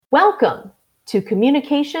Welcome to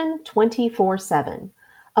Communication 24/7,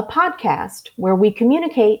 a podcast where we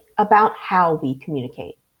communicate about how we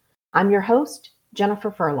communicate. I'm your host,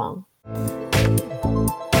 Jennifer Furlong.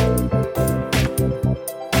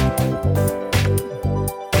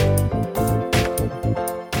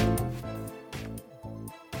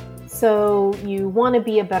 So you want to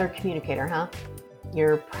be a better communicator, huh?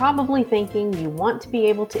 You're probably thinking you want to be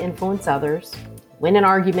able to influence others, win an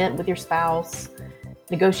argument with your spouse,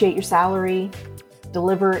 negotiate your salary,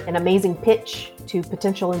 deliver an amazing pitch to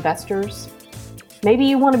potential investors. Maybe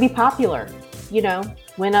you want to be popular,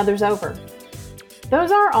 win others over.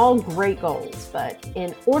 Those are all great goals, but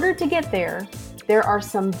in order to get there, there are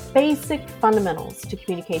some basic fundamentals to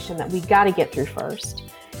communication that we got to get through first.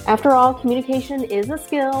 After all, communication is a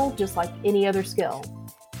skill just like any other skill.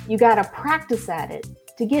 You got to practice at it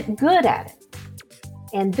to get good at it.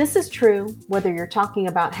 And this is true whether you're talking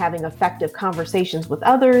about having effective conversations with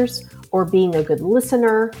others, or being a good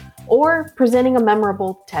listener, or presenting a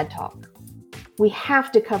memorable TED Talk. We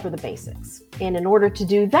have to cover the basics. And in order to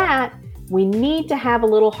do that, we need to have a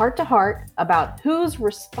little heart-to-heart about whose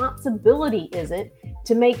responsibility is it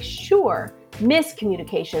to make sure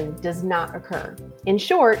miscommunication does not occur. In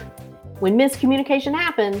short, when miscommunication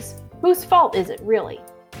happens, whose fault is it really?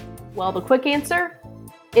 Well, the quick answer,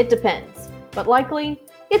 it depends. But likely,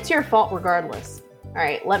 it's your fault regardless. All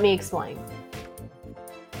right, let me explain.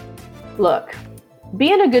 Look,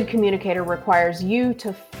 being a good communicator requires you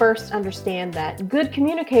to first understand that good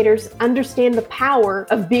communicators understand the power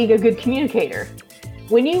of being a good communicator.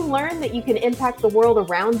 When you learn that you can impact the world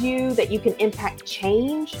around you, that you can impact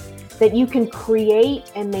change, that you can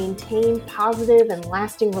create and maintain positive and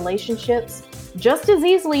lasting relationships, just as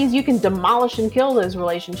easily as you can demolish and kill those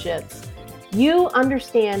relationships, you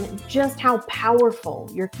understand just how powerful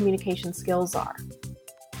your communication skills are.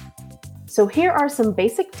 So here are some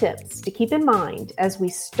basic tips to keep in mind as we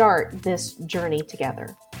start this journey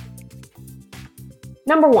together.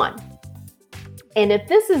 Number one, and if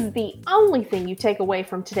this is the only thing you take away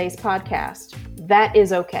from today's podcast, that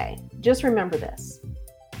is okay. Just remember this.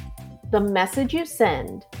 The message you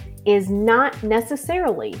send is not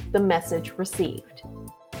necessarily the message received.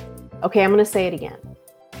 Okay, I'm going to say it again.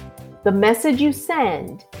 The message you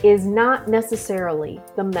send is not necessarily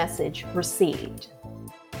the message received.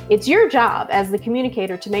 It's your job as the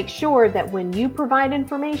communicator to make sure that when you provide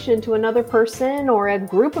information to another person or a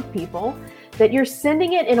group of people, that you're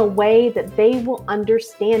sending it in a way that they will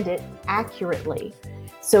understand it accurately.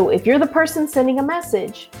 So if you're the person sending a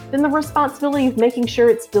message, then the responsibility of making sure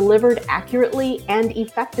it's delivered accurately and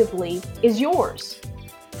effectively is yours.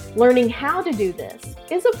 Learning how to do this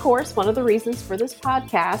is, of course, one of the reasons for this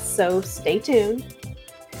podcast, so stay tuned.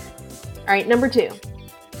 All right, number two,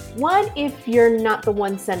 what if you're not the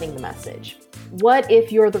one sending the message? What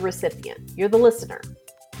if you're the recipient? You're the listener.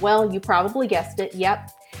 Well, you probably guessed it.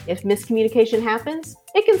 Yep. If miscommunication happens,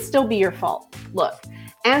 it can still be your fault. Look,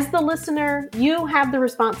 as the listener, you have the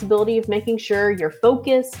responsibility of making sure you're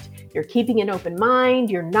focused, you're keeping an open mind,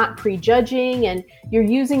 you're not prejudging, and you're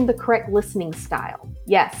using the correct listening style.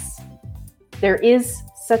 Yes, there is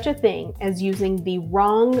such a thing as using the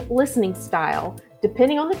wrong listening style,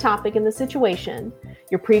 depending on the topic and the situation,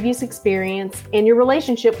 your previous experience, and your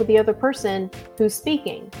relationship with the other person who's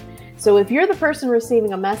speaking. So if you're the person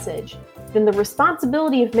receiving a message, then the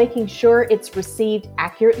responsibility of making sure it's received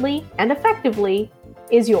accurately and effectively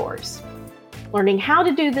is yours. Learning how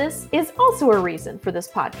to do this is also a reason for this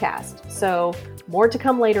podcast, so more to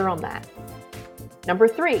come later on that. Number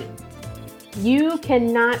three, you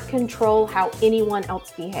cannot control how anyone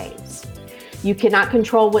else behaves. You cannot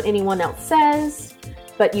control what anyone else says,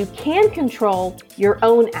 but you can control your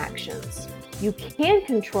own actions. You can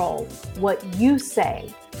control what you say.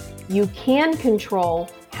 You can control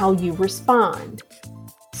how you respond.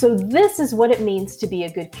 So this is what it means to be a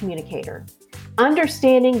good communicator.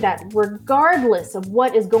 Understanding that regardless of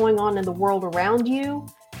what is going on in the world around you,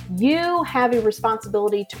 you have a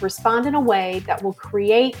responsibility to respond in a way that will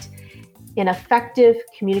create an effective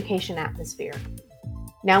communication atmosphere.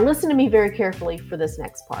 Now listen to me very carefully for this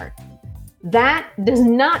next part. That does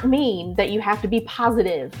not mean that you have to be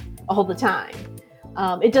positive all the time.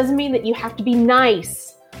 It doesn't mean that you have to be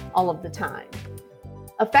nice all of the time.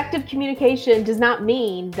 Effective communication does not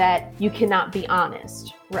mean that you cannot be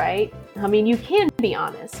honest, right? I mean, you can be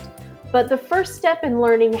honest, but the first step in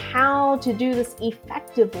learning how to do this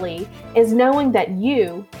effectively is knowing that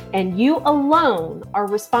you and you alone are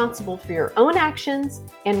responsible for your own actions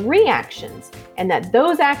and reactions, and that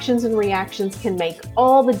those actions and reactions can make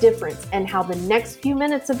all the difference in how the next few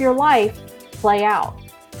minutes of your life play out.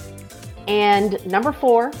 And number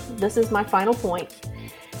 4, this is my final point.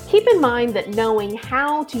 Keep in mind that knowing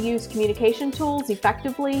how to use communication tools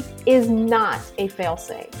effectively is not a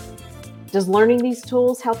fail-safe. Does learning these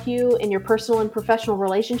tools help you in your personal and professional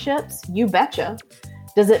relationships? You betcha.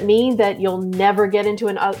 Does it mean that you'll never get into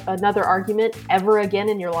another argument ever again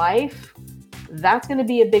in your life? That's going to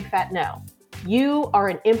be a big fat no. You are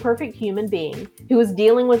an imperfect human being who is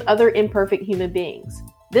dealing with other imperfect human beings.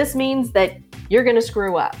 This means that you're going to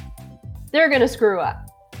screw up. They're going to screw up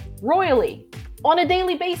royally on a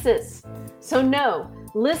daily basis. So no,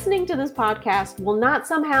 listening to this podcast will not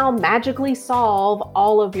somehow magically solve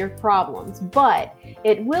all of your problems, but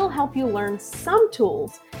it will help you learn some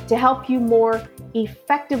tools to help you more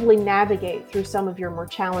effectively navigate through some of your more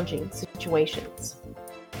challenging situations.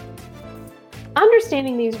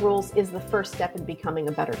 Understanding these rules is the first step in becoming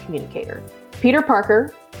a better communicator. Peter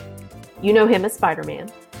Parker, you know him as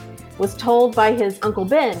Spider-Man, was told by his Uncle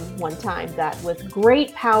Ben one time that with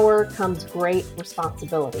great power comes great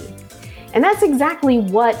responsibility. And that's exactly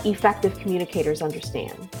what effective communicators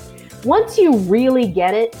understand. Once you really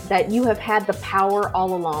get it, that you have had the power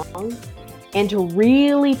all along, and to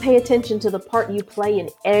really pay attention to the part you play in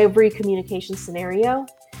every communication scenario,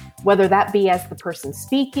 whether that be as the person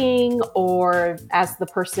speaking or as the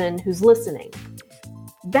person who's listening,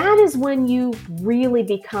 that is when you really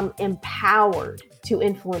become empowered to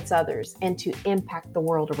influence others and to impact the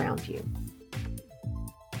world around you.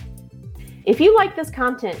 If you like this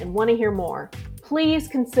content and want to hear more, please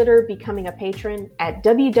consider becoming a patron at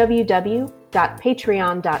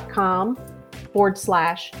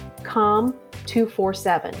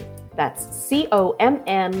www.patreon.com/COM247. That's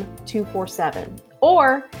COMM247.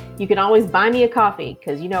 Or you can always buy me a coffee,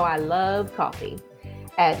 because you know I love coffee,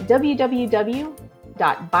 at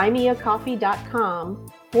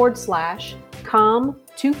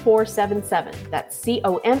www.buymeacoffee.com/COM2477. That's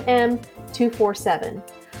COMM247.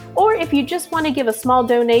 Or if you just want to give a small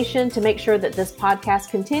donation to make sure that this podcast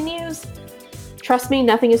continues, trust me,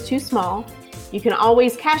 nothing is too small. You can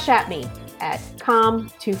always cash at me at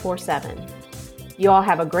COM247. You all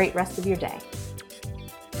have a great rest of your day.